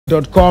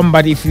xclusive.com.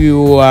 But if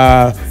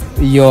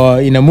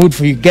you're in a mood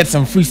for you get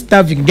some free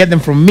stuff, you can get them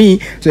from me.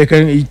 So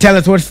you tell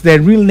us what's the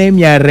real name.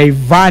 Yeah,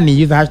 Rayvani.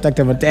 Use the hashtag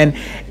 10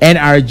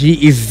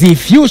 NRG is the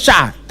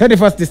fuchsia.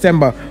 31st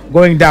December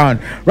going down.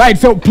 Right.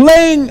 So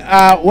playing.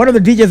 One of the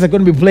DJs that are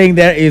going to be playing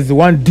there is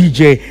one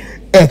DJ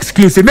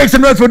Xclusive. Make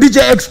some noise for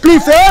DJ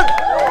Xclusive.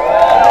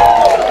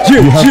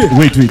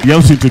 Wait. You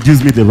have to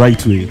introduce me the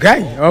right way.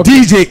 Okay.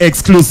 DJ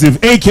Xclusive,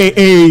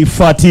 aka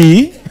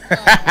Fati,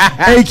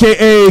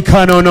 aka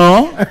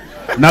Kanono,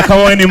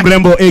 Nakaweni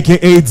Mlembo,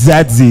 aka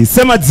Zadzi.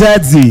 Sema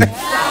Zadzi.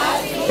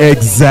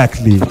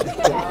 Exactly.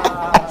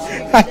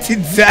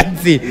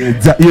 Zadzi.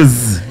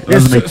 Yes.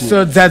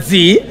 So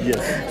Zadzi. Yes.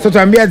 So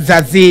tuambia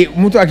Zadzi,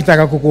 mtu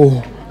akitaka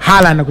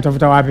kukuhala na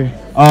kutafuta wapi?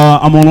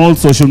 I'm on all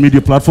social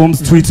media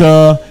platforms,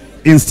 Twitter,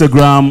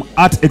 Instagram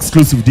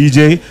 @Xclusive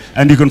DJ,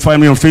 and you can find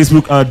me on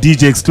Facebook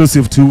DJ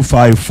Xclusive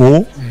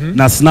 254.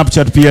 Na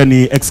Snapchat pia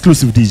ni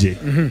Xclusive DJ.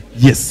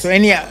 Yes. So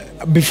any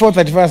before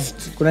 31st,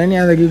 kuna any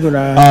other gig?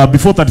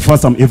 Before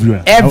 31st, I'm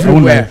everywhere.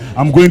 Everywhere.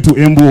 I'm going to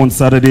Embu on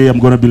Saturday. I'm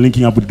going to be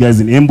linking up with guys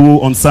in Embu.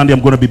 On Sunday,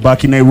 I'm going to be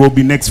back in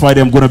Nairobi. Next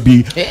Friday, I'm going to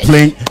be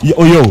playing.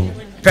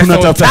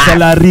 Tunatafuta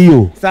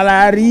Salario.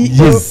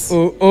 Yes.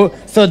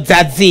 So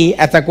Zadzi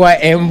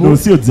atakuwa Embu. No,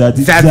 sio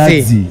Zadzi.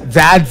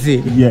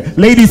 Zadzi. Yeah.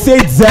 Lady say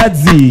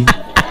Zadzi.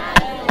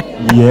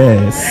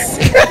 Yes.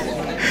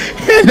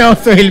 And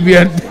also he'll be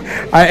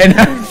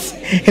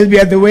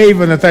at the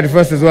Wave on the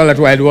 31st as well at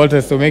Wild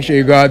Walters. So make sure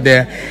you go out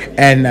there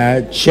and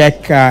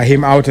check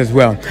him out as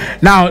well.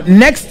 Now,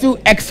 next to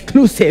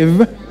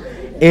Xclusive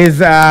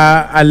is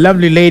a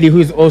lovely lady who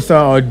is also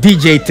our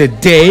DJ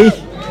today.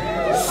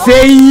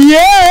 Say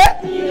yeah!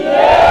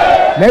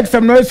 Make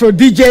some noise for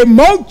DJ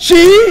Mochi.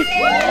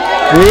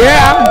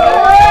 Yeah.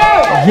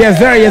 Yes,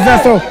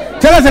 sir. So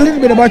tell us a little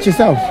bit about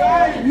yourself.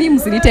 Me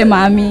msinite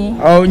mami.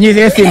 Oh,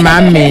 yes,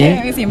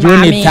 mami.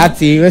 Juni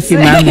tati, yes,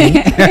 mami.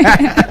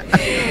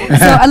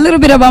 So a little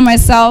bit about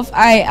myself.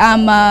 I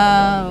am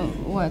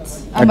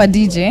I'm a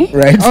DJ,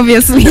 right?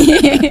 Obviously.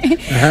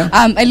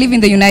 I live in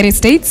the United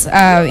States,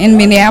 in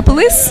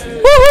Minneapolis.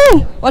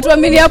 Woohoo! Watu wa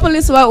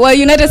Minneapolis wa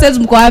United States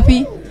mko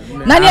wapi?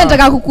 Nani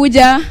anataka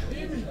kukuja?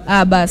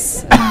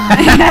 Bas.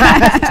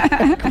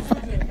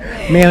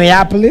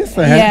 Minneapolis.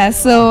 Yeah,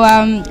 so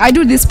I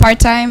do this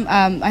part-time.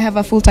 I have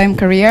a full-time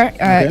career,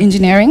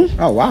 engineering.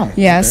 Oh, wow.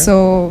 Yeah,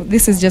 so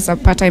this is just a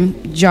part-time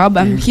job.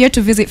 I'm here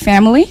to visit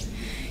family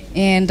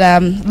and a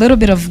little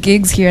bit of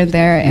gigs here and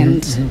there.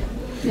 And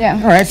yeah.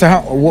 All right,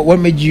 so what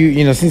made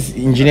you, since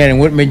engineering,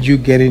 what made you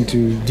get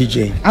into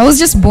DJing? I was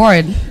just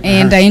bored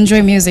and I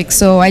enjoy music.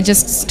 So I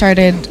just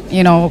started,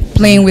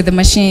 playing with the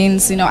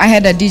machines. I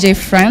had a DJ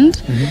friend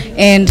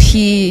and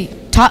he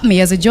taught me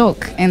as a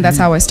joke, and that's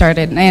how I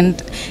started.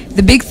 And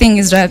the big thing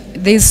is that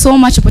there's so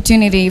much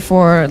opportunity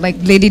for like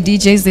lady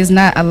DJs. There's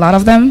not a lot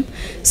of them,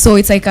 so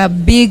it's like a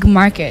big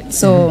market.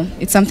 So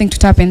it's something to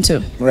tap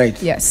into. Right.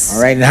 Yes.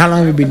 All right. And how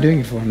long have you been doing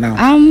it for now?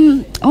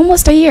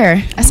 Almost a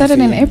year. I started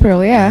in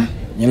April. Yeah.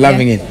 You're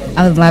loving it.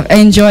 I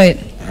enjoy it.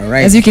 All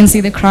right. As you can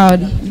see, the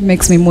crowd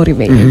makes me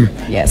motivated.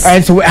 Yes. All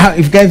right. So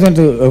if you guys want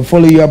to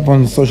follow you up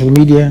on social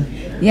media.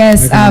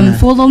 Yes.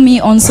 Follow me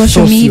on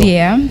social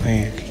media.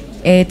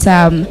 It's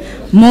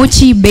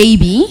Mochi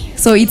Baybee.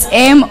 So it's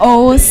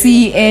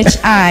MOCHI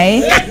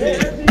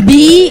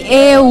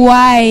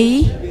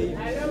BAYEE.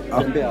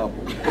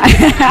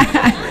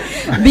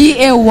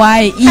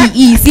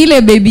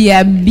 Sile baby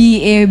ya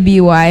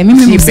BABY.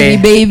 Mimi si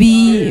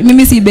baby.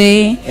 Mimi si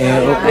baby.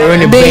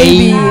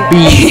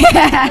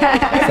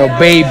 So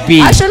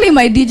Baybee. Actually,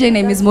 my DJ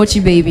name is Mochi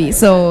Baybee,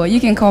 so you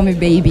can call me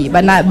Baby,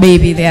 but not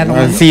Baby. The other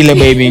one. Sile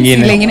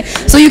baby.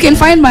 So you can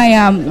find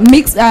my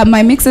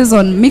my mixes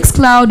on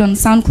Mixcloud, on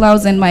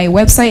Soundcloud, and my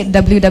website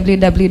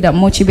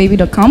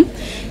www.mochibaby.com.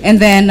 And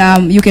then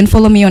you can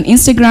follow me on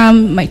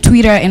Instagram, my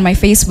Twitter, and my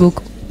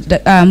Facebook.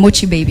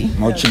 Mochi Baby.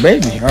 Mochi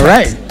Baby. All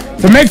right.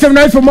 So make some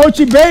noise for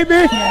Mochi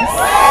Baby. Yes.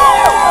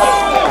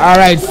 All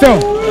right. So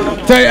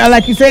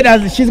like you said,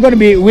 she's going to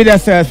be with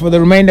us for the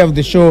remainder of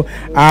the show.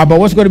 But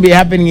what's going to be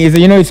happening is,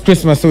 it's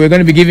Christmas, so we're going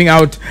to be giving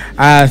out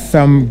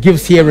some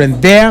gifts here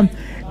and there,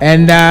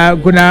 and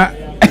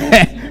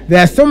there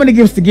are so many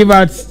gifts to give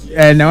out.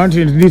 And I want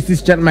to introduce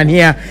this gentleman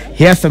here.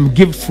 He has some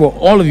gifts for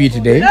all of you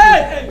today.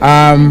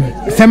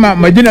 Sema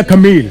Majina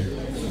Kamil.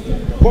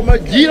 Kwa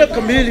majina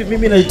kamili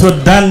mimi naitwa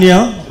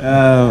Daniel.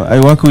 I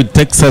work with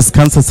Texas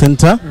Cancer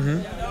Center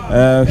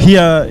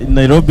here in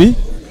Nairobi.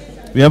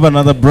 We have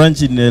another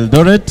branch in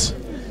Eldoret,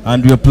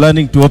 and we are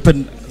planning to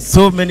open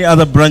so many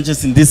other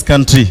branches in this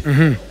country.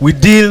 We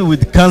deal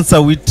with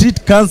cancer, we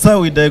treat cancer,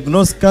 we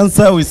diagnose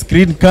cancer, we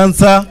screen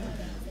cancer,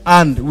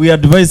 and we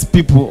advise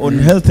people on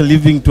healthy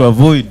living to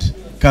avoid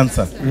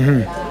cancer.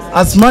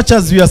 As much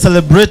as we are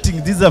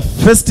celebrating, this is a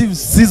festive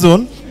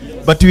season,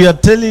 but we are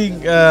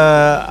telling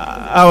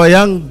our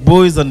young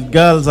boys and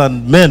girls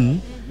and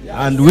men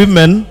and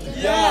women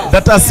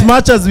that as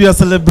much as we are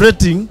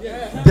celebrating,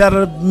 there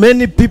are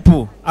many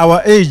people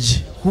our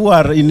age who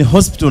are in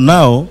hospital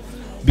now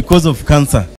because of cancer.